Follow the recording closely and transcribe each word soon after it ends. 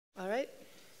All right.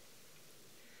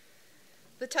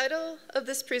 The title of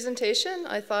this presentation,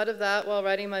 I thought of that while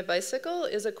riding my bicycle,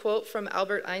 is a quote from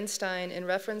Albert Einstein in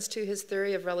reference to his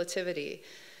theory of relativity.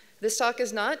 This talk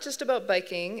is not just about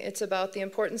biking, it's about the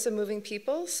importance of moving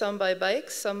people, some by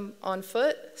bike, some on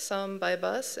foot, some by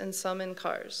bus, and some in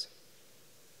cars.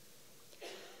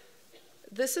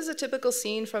 This is a typical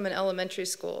scene from an elementary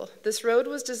school. This road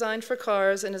was designed for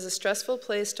cars and is a stressful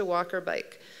place to walk or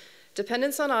bike.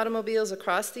 Dependence on automobiles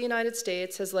across the United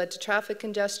States has led to traffic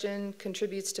congestion,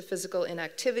 contributes to physical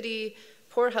inactivity,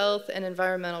 poor health, and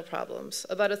environmental problems.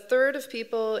 About a third of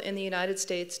people in the United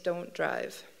States don't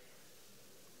drive.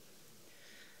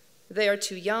 They are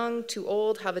too young, too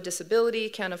old, have a disability,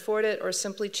 can't afford it, or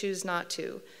simply choose not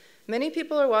to. Many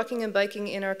people are walking and biking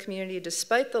in our community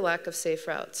despite the lack of safe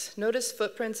routes. Notice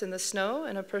footprints in the snow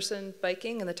and a person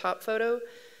biking in the top photo.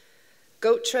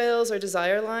 Goat trails or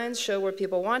desire lines show where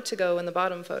people want to go in the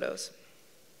bottom photos.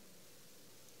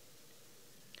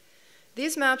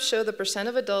 These maps show the percent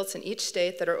of adults in each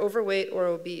state that are overweight or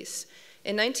obese.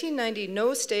 In 1990,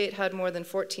 no state had more than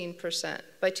 14%.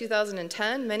 By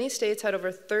 2010, many states had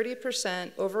over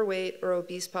 30% overweight or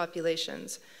obese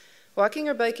populations. Walking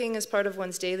or biking as part of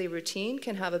one's daily routine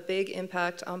can have a big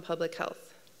impact on public health.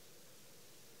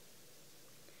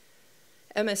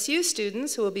 MSU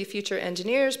students, who will be future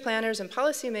engineers, planners, and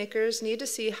policymakers, need to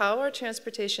see how our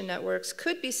transportation networks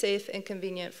could be safe and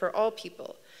convenient for all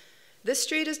people. This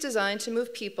street is designed to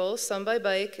move people, some by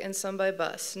bike and some by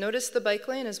bus. Notice the bike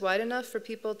lane is wide enough for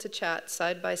people to chat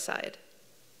side by side.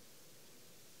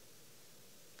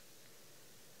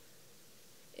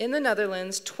 In the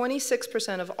Netherlands,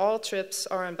 26% of all trips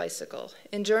are on bicycle.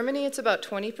 In Germany, it's about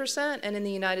 20%, and in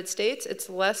the United States, it's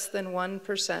less than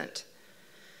 1%.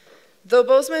 Though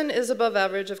Bozeman is above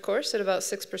average, of course, at about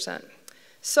 6%.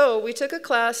 So we took a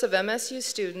class of MSU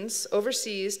students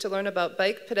overseas to learn about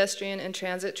bike, pedestrian, and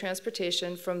transit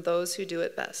transportation from those who do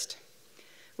it best.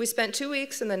 We spent 2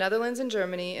 weeks in the Netherlands and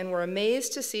Germany and were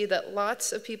amazed to see that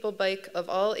lots of people bike of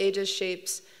all ages,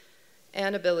 shapes,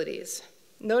 and abilities.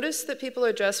 Notice that people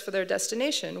are dressed for their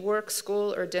destination, work,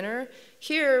 school, or dinner.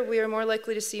 Here, we are more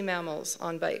likely to see mammals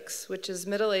on bikes, which is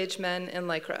middle-aged men in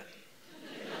Lycra.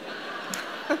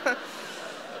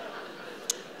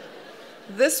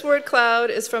 This word cloud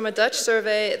is from a Dutch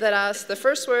survey that asked the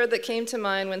first word that came to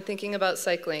mind when thinking about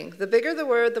cycling. The bigger the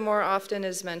word, the more often it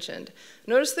is mentioned.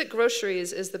 Notice that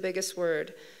groceries is the biggest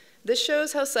word. This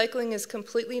shows how cycling is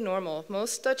completely normal.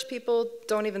 Most Dutch people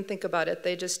don't even think about it,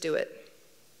 they just do it.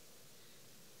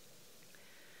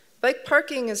 Bike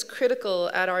parking is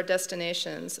critical at our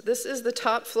destinations. This is the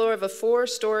top floor of a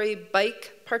 4-story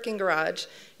bike parking garage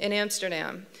in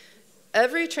Amsterdam.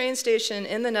 Every train station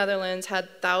in the Netherlands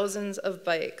had thousands of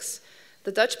bikes.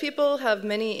 The Dutch people have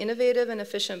many innovative and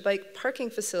efficient bike parking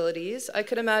facilities. I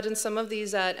could imagine some of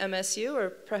these at MSU or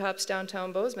perhaps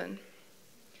downtown Bozeman.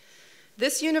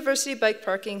 This university bike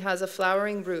parking has a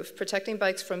flowering roof, protecting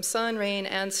bikes from sun, rain,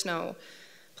 and snow.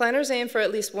 Planners aim for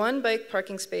at least 1 bike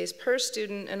parking space per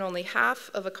student and only half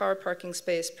of a car parking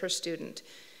space per student.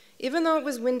 Even though it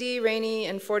was windy, rainy,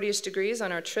 and 40-ish degrees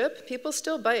on our trip, people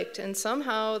still biked, and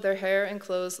somehow their hair and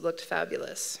clothes looked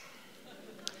fabulous.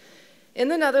 In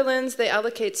the Netherlands, they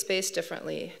allocate space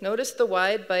differently. Notice the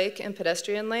wide bike and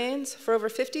pedestrian lanes. For over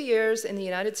 50 years in the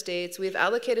United States, we've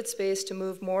allocated space to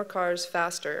move more cars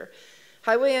faster.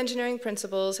 Highway engineering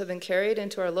principles have been carried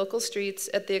into our local streets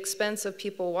at the expense of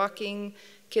people walking,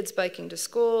 kids biking to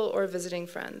school, or visiting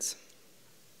friends.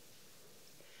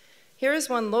 Here is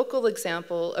one local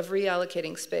example of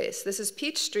reallocating space. This is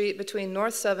Peach Street between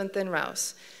North 7th and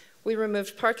Rouse. We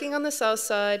removed parking on the south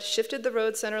side, shifted the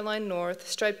road center line north,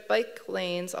 striped bike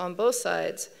lanes on both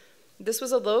sides. This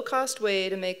was a low-cost way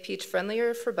to make Peach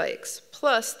friendlier for bikes.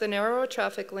 Plus, the narrower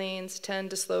traffic lanes tend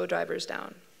to slow drivers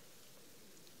down.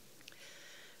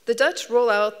 The Dutch roll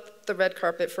out the red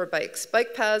carpet for bikes.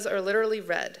 Bike paths are literally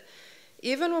red.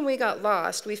 Even when we got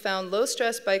lost, we found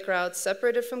low-stress bike routes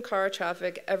separated from car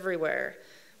traffic everywhere.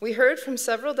 We heard from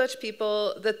several Dutch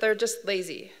people that they're just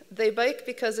lazy. They bike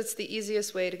because it's the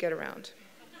easiest way to get around.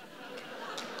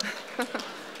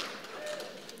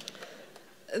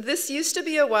 This used to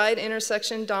be a wide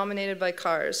intersection dominated by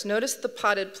cars. Notice the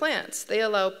potted plants. They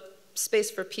allow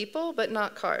space for people, but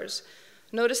not cars.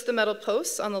 Notice the metal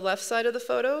posts on the left side of the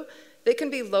photo. They can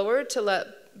be lowered to let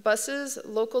buses,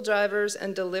 local drivers,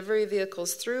 and delivery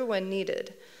vehicles through when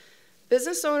needed.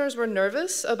 Business owners were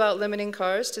nervous about limiting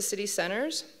cars to city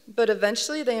centers, but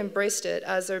eventually they embraced it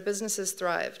as their businesses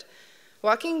thrived.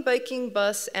 Walking, biking,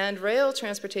 bus, and rail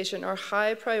transportation are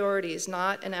high priorities,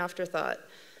 not an afterthought.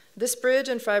 This bridge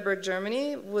in Freiburg,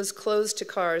 Germany was closed to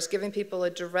cars, giving people a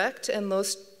direct and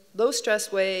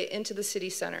low-stress way into the city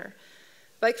center.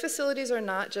 Bike facilities are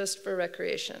not just for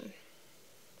recreation.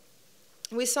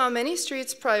 We saw many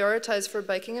streets prioritized for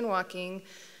biking and walking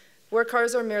where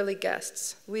cars are merely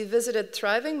guests. We visited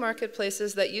thriving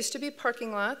marketplaces that used to be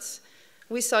parking lots.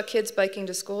 We saw kids biking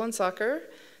to school and soccer.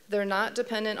 They're not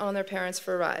dependent on their parents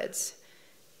for rides.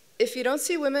 If you don't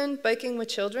see women biking with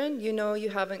children, you know you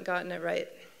haven't gotten it right.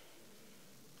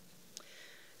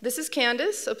 This is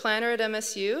Candace, a planner at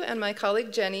MSU, and my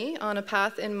colleague Jenny on a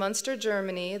path in Munster,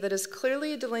 Germany that is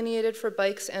clearly delineated for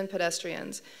bikes and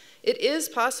pedestrians. It is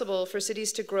possible for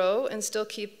cities to grow and still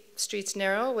keep streets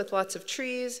narrow with lots of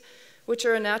trees, which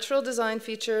are a natural design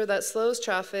feature that slows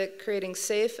traffic, creating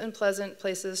safe and pleasant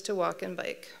places to walk and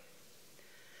bike.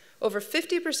 Over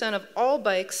 50% of all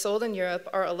bikes sold in Europe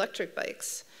are electric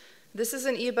bikes. This is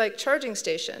an e-bike charging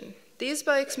station. These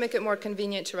bikes make it more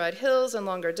convenient to ride hills and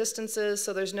longer distances,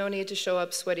 so there's no need to show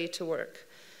up sweaty to work.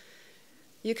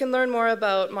 You can learn more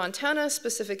about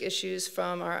Montana-specific issues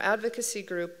from our advocacy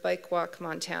group, Bike Walk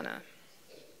Montana.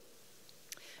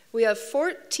 We have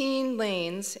 14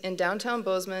 lanes in downtown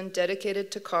Bozeman dedicated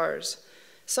to cars.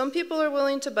 Some people are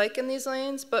willing to bike in these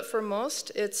lanes, but for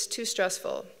most, it's too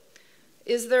stressful.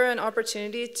 Is there an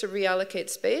opportunity to reallocate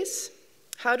space?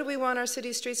 How do we want our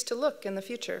city streets to look in the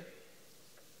future?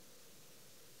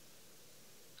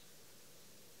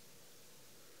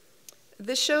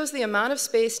 This shows the amount of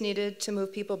space needed to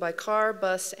move people by car,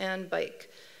 bus, and bike.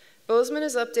 Bozeman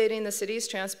is updating the city's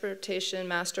transportation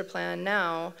master plan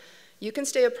now. You can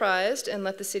stay apprised and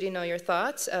let the city know your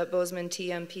thoughts at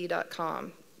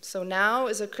bozeman-tmp.com. So now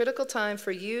is a critical time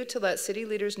for you to let city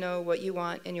leaders know what you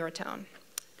want in your town.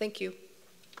 Thank you.